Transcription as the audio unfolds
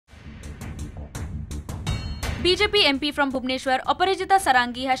BJP MP from Bhubaneswar, Aparajita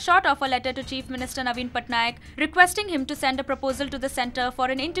Sarangi, has shot off a letter to Chief Minister Naveen Patnaik requesting him to send a proposal to the centre for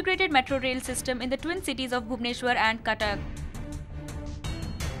an integrated metro rail system in the twin cities of Bhubaneswar and Cuttack.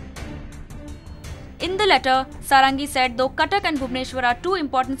 In the letter, Sarangi said though Cuttack and Bhubaneswar are two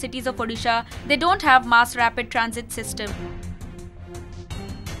important cities of Odisha, they don't have mass rapid transit system.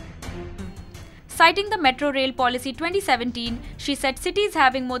 Citing the Metro Rail Policy 2017, she said cities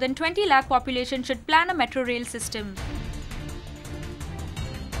having more than 20 lakh population should plan a metro rail system.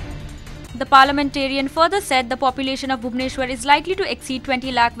 The parliamentarian further said the population of Bhubaneswar is likely to exceed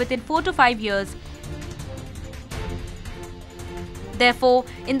 20 lakh within 4 to 5 years. Therefore,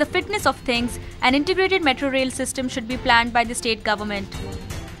 in the fitness of things, an integrated metro rail system should be planned by the state government.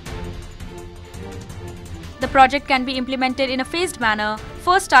 The project can be implemented in a phased manner,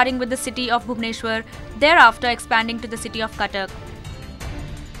 first starting with the city of Bhubaneswar, thereafter expanding to the city of Cuttack.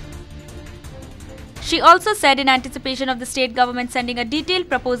 She also said in anticipation of the state government sending a detailed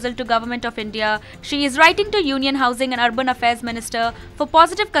proposal to Government of India, she is writing to Union Housing and Urban Affairs Minister for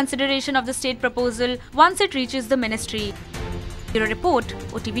positive consideration of the state proposal once it reaches the ministry. Bureau Report,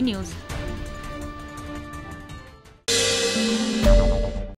 OTV News.